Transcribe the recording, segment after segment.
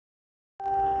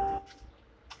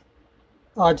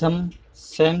आज हम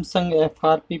Samsung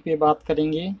FRP पे बात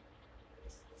करेंगे,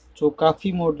 जो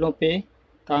काफ़ी मॉडलों पे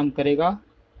काम करेगा।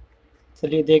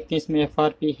 चलिए देखते हैं इसमें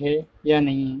FRP है या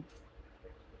नहीं है।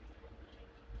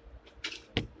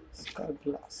 इसका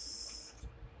ग्लास।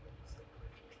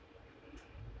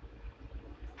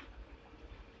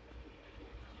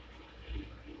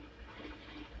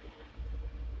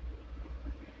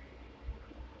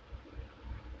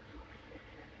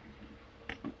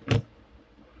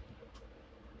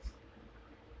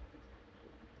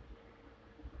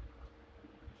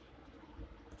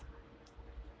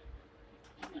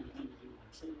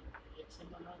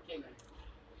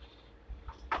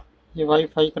 ये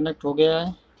वाईफाई कनेक्ट हो गया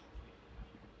है।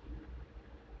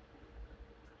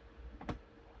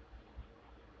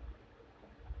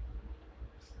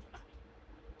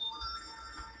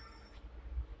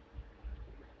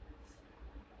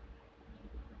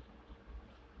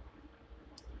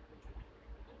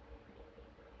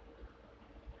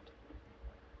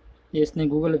 ये इसने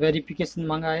गूगल वेरिफिकेशन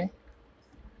मांगा है।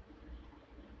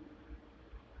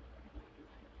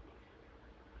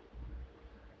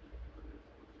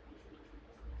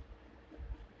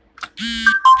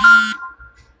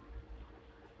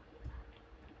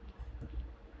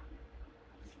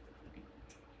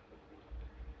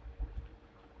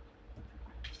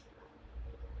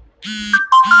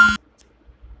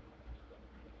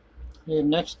 ये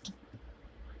नेक्स्ट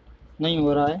नहीं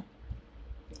हो रहा है,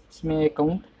 इसमें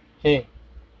अकाउंट है।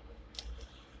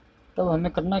 तब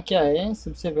हमें करना क्या है,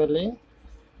 सबसे पहले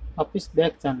वापस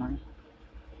बैक जाना है।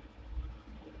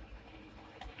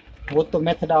 वो तो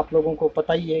मेथड आप लोगों को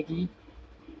पता ही है कि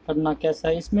करना कैसा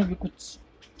है। इसमें भी कुछ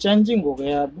चेंजिंग हो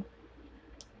गया। अब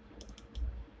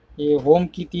ये होम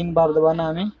की 3 बार दबाना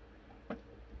हमें।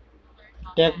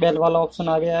 टैग बेल वाला ऑप्शन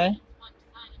आ गया है।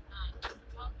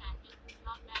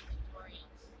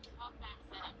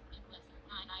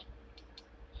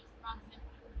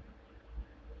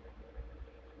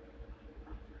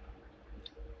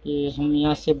 ये हम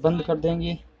यहाँ से बंद कर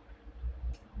देंगे।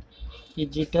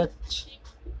 Easy touch.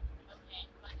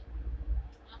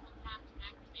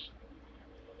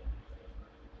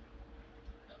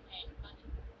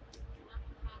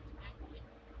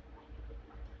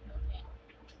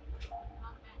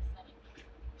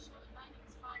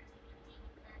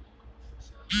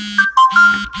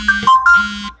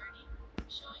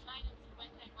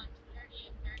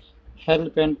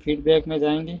 Help and feedback में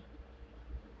जाएंगे।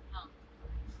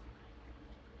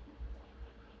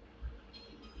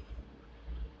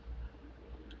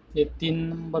 ये 3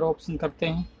 नंबर ऑप्शन करते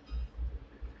हैं।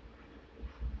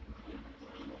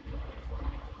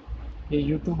 ये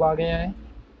यूट्यूब आ गया है।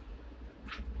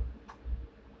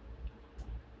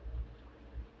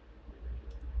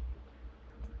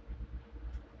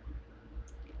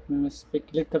 हम इस पर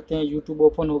क्लिक करते हैं, यूट्यूब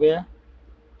ओपन हो गया।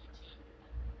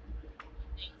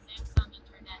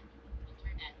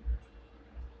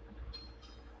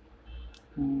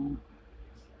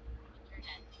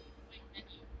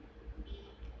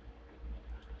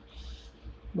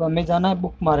 अब हमें जाना है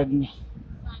बुक मार्क में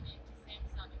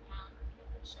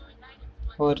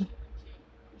और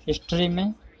हिस्ट्री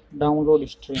में, डाउनलोड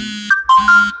हिस्ट्री में।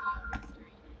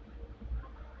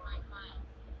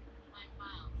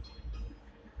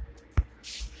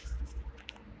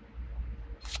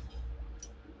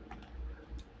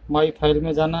 माई फाइल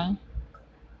में जाना है।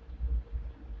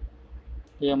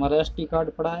 ये हमारा SD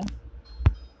कार्ड पड़ा है।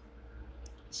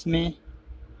 इसमें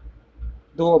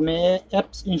 2 हमें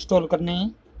ऐप्स इंस्टॉल करने हैं।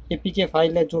 APK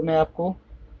फाइल है जो मैं आपको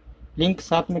लिंक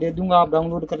साथ में दे दूंगा, आप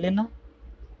डाउनलोड कर लेना।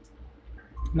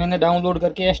 मैंने डाउनलोड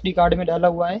करके SD कार्ड में डाला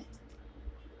हुआ है।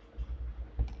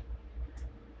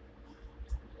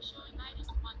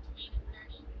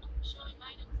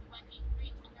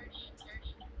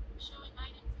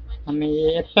 हमें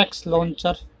ये एपेक्स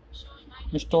लॉन्चर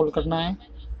इंस्टॉल करना है।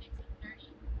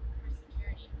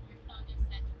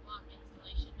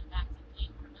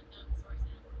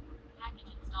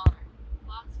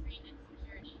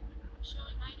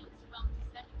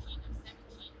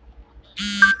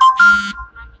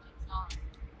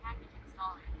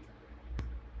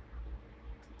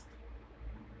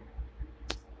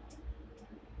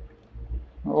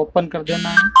 ओपन कर देना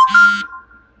है।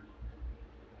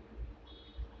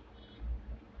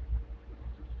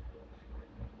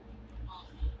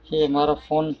 ये हमारा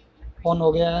फ़ोन ऑन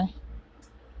हो गया है।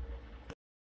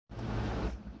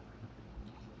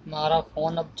 हमारा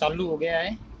फ़ोन अब चालू हो गया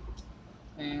है।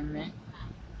 हमें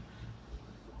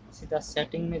सीधा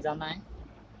सेटिंग में जाना है।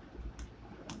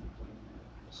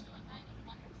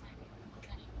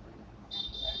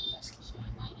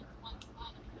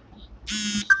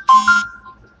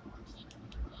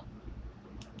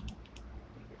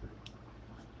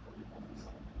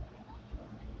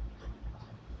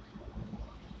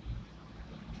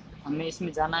 हमें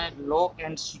इसमें जाना है लॉक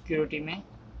एंड सिक्योरिटी में।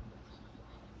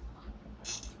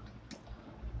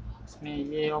 इसमें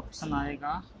ये ऑप्शन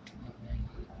आएगा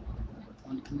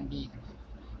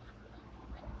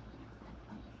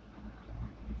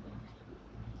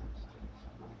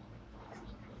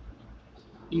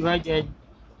डिवाइस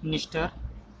एडमिनिस्टर,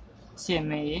 से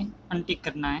हमें ये अनटिक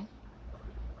करना है।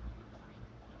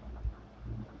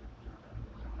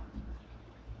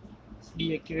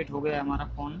 डीएक्टिवेट हो गया हमारा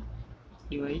फ़ोन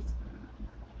डिवाइस।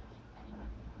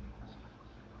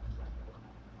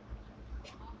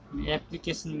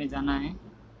 एप्लीकेशन में जाना है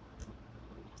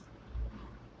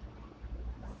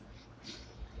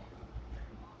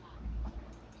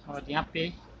और यहाँ पे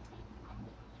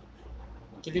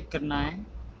क्लिक करना है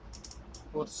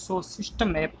और शो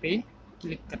सिस्टम ऐप पे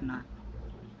क्लिक करना है।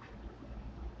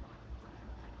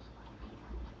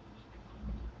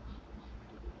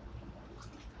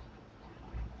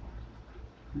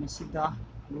 हमें सीधा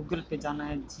गूगल पे जाना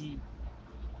है जी।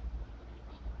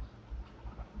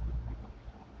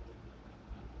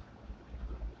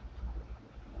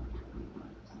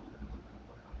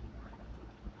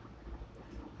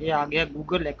 ये आ गया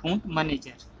गूगल अकाउंट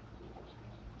मैनेजर।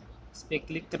 इस पर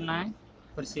क्लिक करना है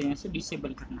और इसे यहाँ से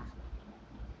डिसेबल करना है।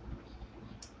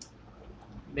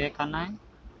 बैक आना है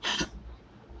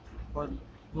और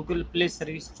गूगल प्ले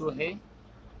सर्विस जो है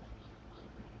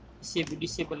इसे भी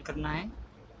डिसेबल करना है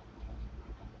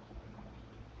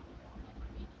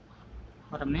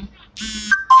और हमें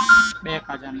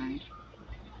बैक आ जाना है।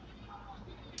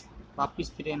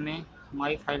 वापस फिर हमें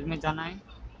माई फाइल में जाना है।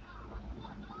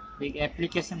 एक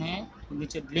एप्लीकेशन है,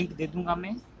 नीचे लिंक दे दूंगा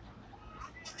मैं।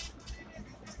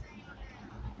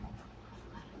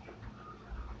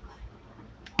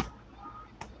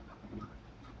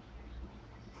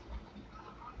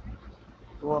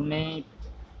 वो हमें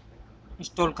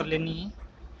इंस्टॉल कर लेनी है।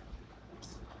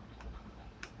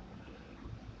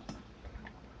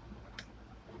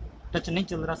 टच नहीं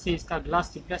चल रहा से इसका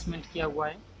ग्लास रिप्लेसमेंट किया हुआ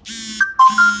है।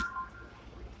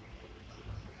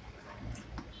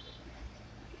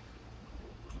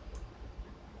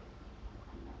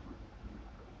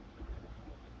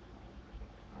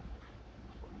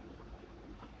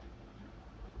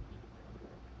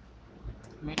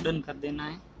 हमें डन कर देना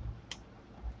है।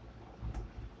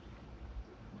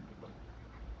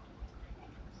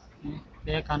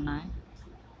 बैक आना है,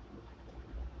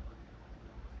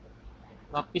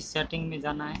 वापस सेटिंग में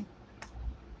जाना है।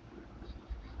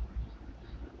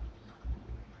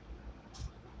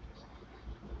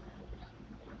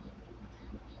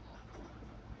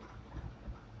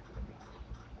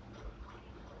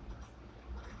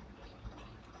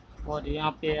 और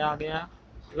यहाँ पे आ गया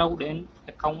क्लाउड एंड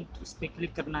अकाउंट, इस पर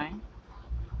क्लिक करना है।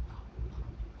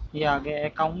 ये आ गया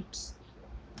अकाउंट्स,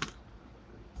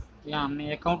 यहाँ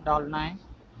हमें अकाउंट डालना है।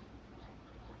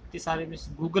 इतने सारे में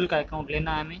गूगल का अकाउंट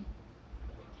लेना है हमें।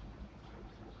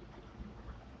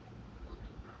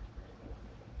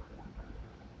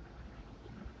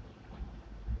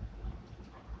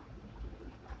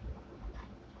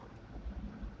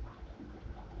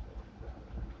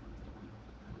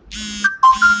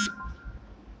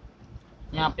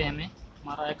 यहाँ पे हमें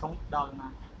हमारा अकाउंट डालना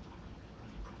है।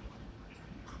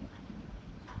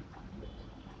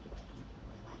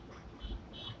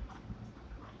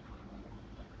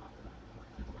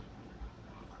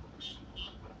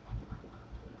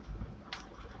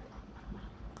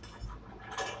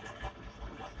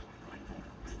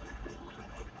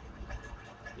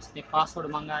 इसने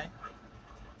पासवर्ड मांगा है।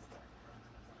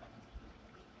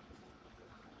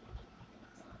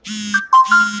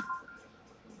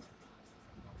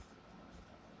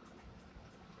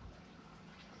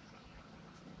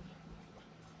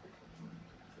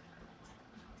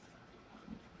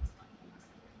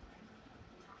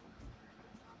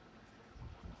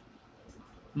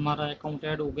 हमारा अकाउंट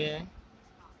ऐड हो गया है।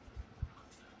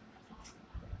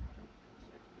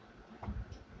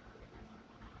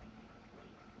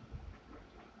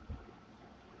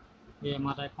 ये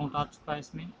हमारा अकाउंट आ चुका है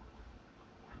इसमें।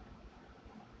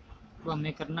 तो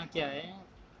हमें करना क्या है,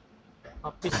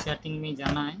 वापस सेटिंग में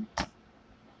जाना है।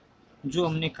 जो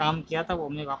हमने काम किया था वो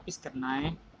हमें वापस करना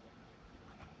है।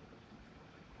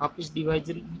 वापस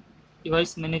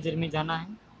डिवाइस मैनेजर में जाना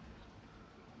है।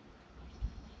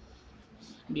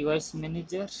 डिवाइस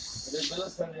मैनेजर, सॉरी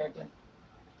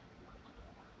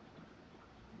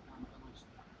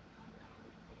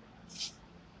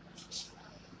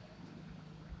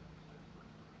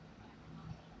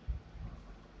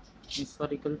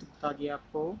गलती बता दिया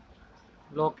आपको।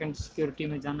 लॉक एंड सिक्योरिटी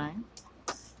में जाना है।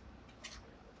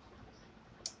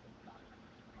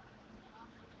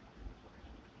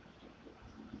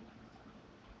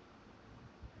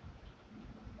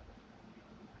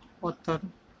 ऑथर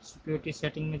सिक्योरिटी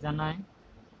सेटिंग में जाना है,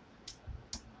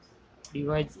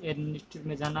 डिवाइस एडमिनिस्ट्रेटर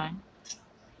में जाना है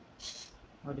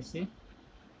और इसे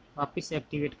वापस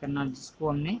एक्टिवेट करना जिसको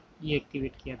हमने ये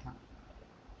एक्टिवेट किया था।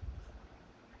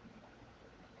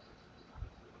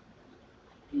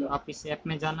 वापस ऐप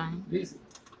में जाना है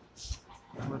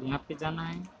और यहाँ पे जाना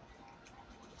है,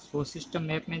 सो सिस्टम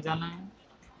ऐप में जाना है,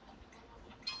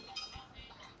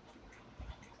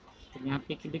 तो यहाँ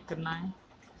पे क्लिक करना है।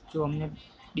 जो हमने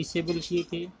डिसेबल किए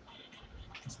थे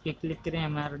इस पर क्लिक करें,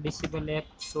 हमारा डिसेबल ऐप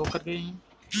शो कर गए हैं।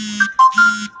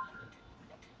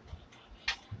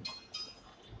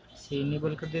 इसे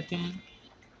इनेबल कर देते हैं,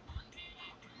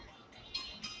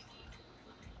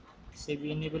 इसे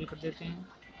भी इनेबल कर देते हैं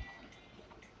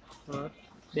और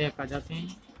बैक आ जाते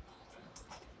हैं।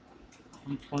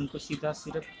 हम फ़ोन को सीधा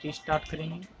सिर्फ रीस्टार्ट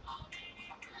करेंगे।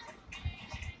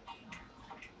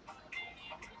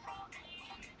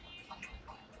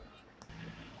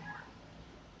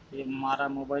 ये हमारा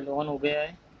मोबाइल ऑन हो गया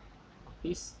है।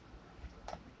 वापिस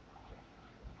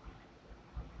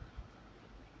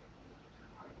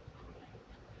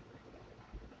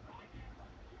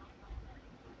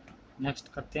नेक्स्ट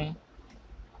करते हैं।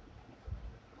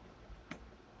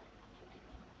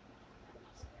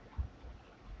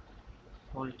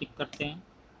 होल्ड टिक करते हैं।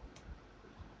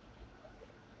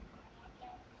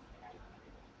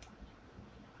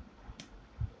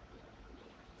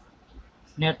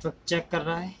 नेटवर्क चेक कर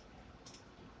रहा है।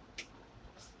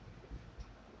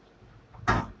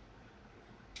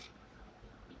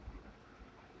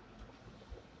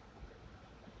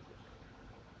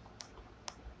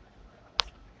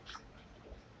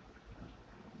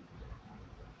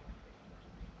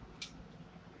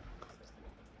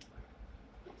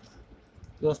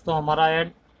 दोस्तों हमारा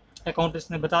ऐड अकाउंट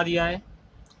इसने बता दिया है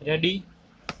रेडी।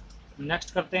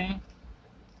 नेक्स्ट करते हैं।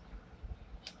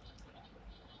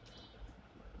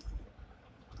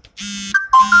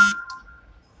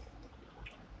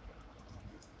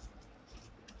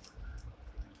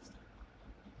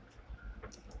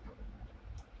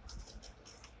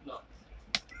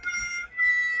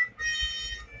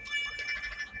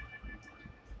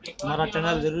 हमारा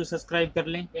चैनल ज़रूर सब्सक्राइब कर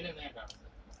लें।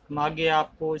 हम आगे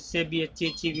आपको इससे भी अच्छी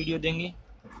अच्छी वीडियो देंगे,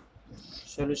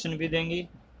 सॉल्यूशन भी देंगे।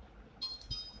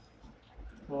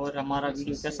 और हमारा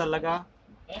वीडियो कैसा लगा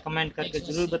कमेंट करके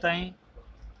ज़रूर बताएं।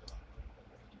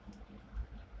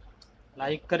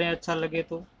 लाइक करें अच्छा लगे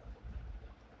तो,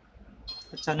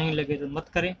 अच्छा नहीं लगे तो मत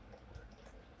करें।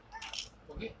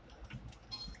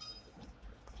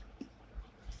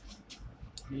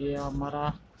 ये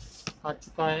हमारा आ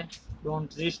चुका है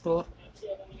डोंट रिस्टोर।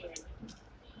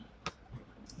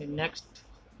 नेक्स्ट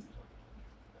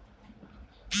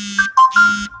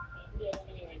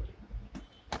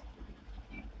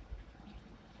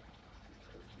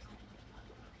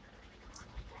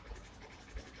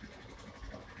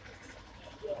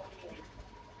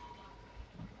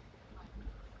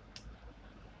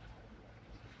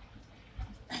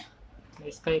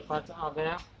इसका एक पार्ट आ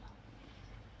गया।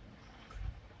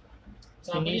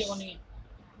 फिनिश।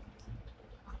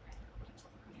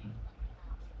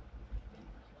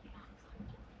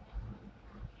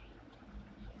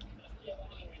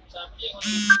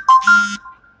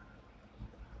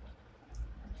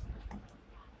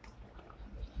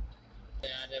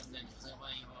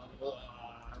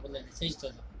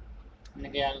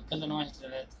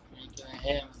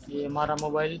 ये हमारा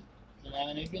मोबाइल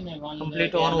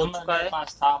कंप्लीट ऑन हो चुका है।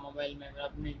 पास था मोबाइल में,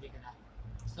 अब नहीं दिख रहा।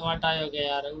 स्मार्ट हो गया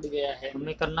यार, उड़ गया है।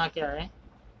 हमें करना क्या है,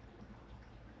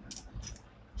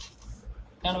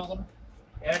 क्या करो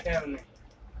एयरटेल में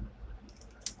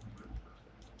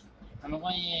हमें को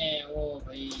ये वो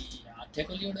भाई हाथे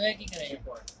को लियो है कि करे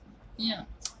यहाँ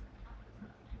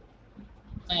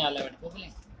कहीं आला बैठ पोपले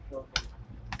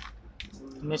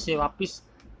में से वापस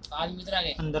आज मित्र आ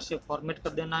गए अंदर से फॉर्मेट कर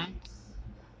देना है।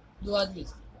 2 आदमी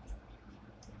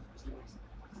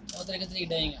उधर कितने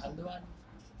डालेंगे हर 2 आदमी,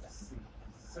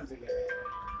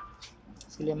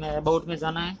 इसलिए मैं अबाउट में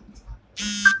जाना है।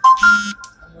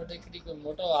 मोटे किटी को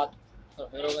मोटो हाथ और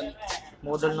फिर होगा नहीं।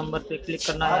 मॉडल नंबर पे क्लिक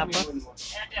करना है यहाँ पर।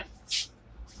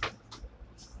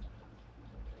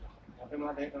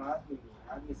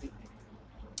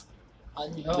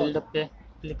 आदमी हो बिल्डअप पे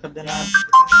क्लिक कर देना है।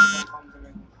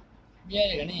 बिहार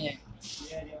घनी है।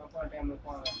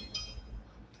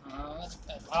 हाँ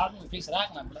आदमी फिक्स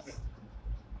रखना पड़ा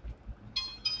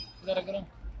इधर करो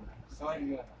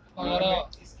और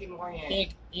एक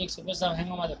 150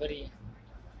 महंगा माता भरी है।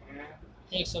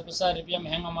 150 रुपया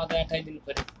महंगा माता 28 दिन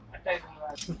भरी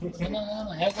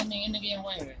है कौन नहीं इनके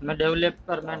मैं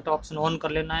डेवलपमेंट ऑप्शन ऑन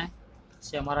कर लेना है।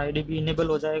 इससे हमारा आईडी भी इनेबल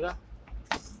हो जाएगा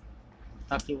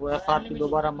ताकि वो एफआरपी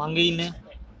दोबारा मांगे ही नहीं।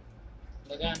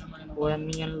 लगा ना मैंने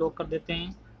OME अनलॉक कर देते हैं।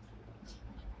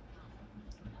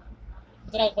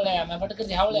 उतरा पड़ा है मैं बट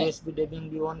कर हावले USB डबिंग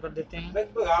भी ऑन कर देते हैं।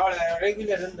 लगभग आवड़ा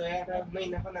रेगुलर धंधो है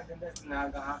महीना 15 दिन ना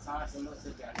कहां 7 9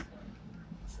 से क्या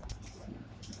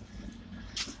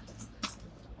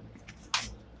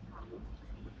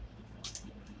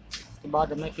उसके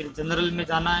बाद हमें फिर जनरल में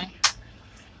जाना है,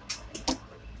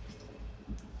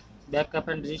 backup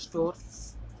and restore,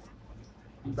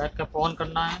 backup on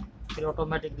करना है, फिर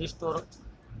ऑटोमेटिक रिस्टोर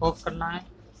ऑफ करना है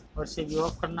और इसे भी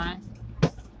ऑफ करना है।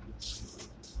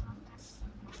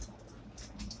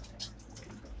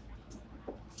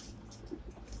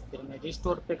 फिर हमें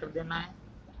रिस्टोर पे कर देना है।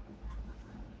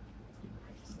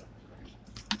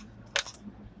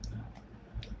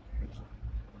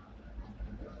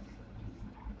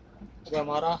 अब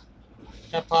हमारा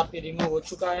FRP रिमूव हो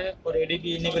चुका है और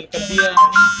ADB इनेबल कर दिया है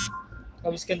हमने।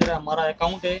 अब इसके अंदर हमारा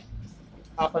अकाउंट है,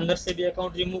 आप अंदर से भी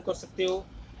अकाउंट रिमूव कर सकते हो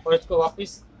और इसको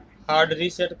वापस हार्ड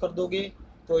रीसेट कर दोगे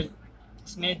तो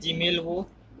इसमें जीमेल वो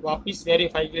वापस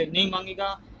वेरीफाई के लिए नहीं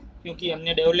मांगेगा, क्योंकि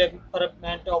हमने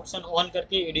डेवलपमेंट ऑप्शन ऑन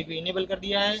करके ADB इनेबल कर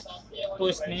दिया है, तो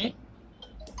इसमें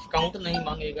अकाउंट नहीं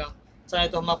मांगेगा। चाहे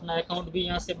तो हम अपना अकाउंट भी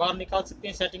यहाँ से बाहर निकाल सकते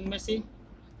हैं सेटिंग में से,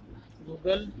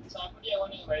 गूगल सापड़िया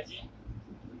होने भाई जी।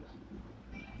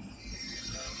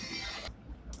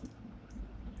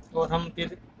 और हम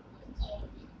फिर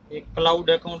एक क्लाउड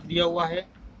अकाउंट दिया हुआ है,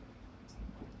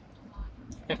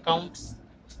 अकाउंट्स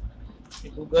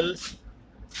गूगल,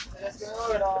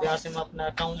 यहाँ से हम अपना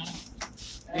अकाउंट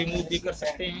रिमूव भी कर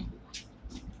सकते हैं।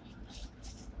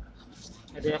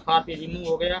 FRP रिमूव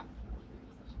हो गया।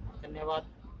 धन्यवाद।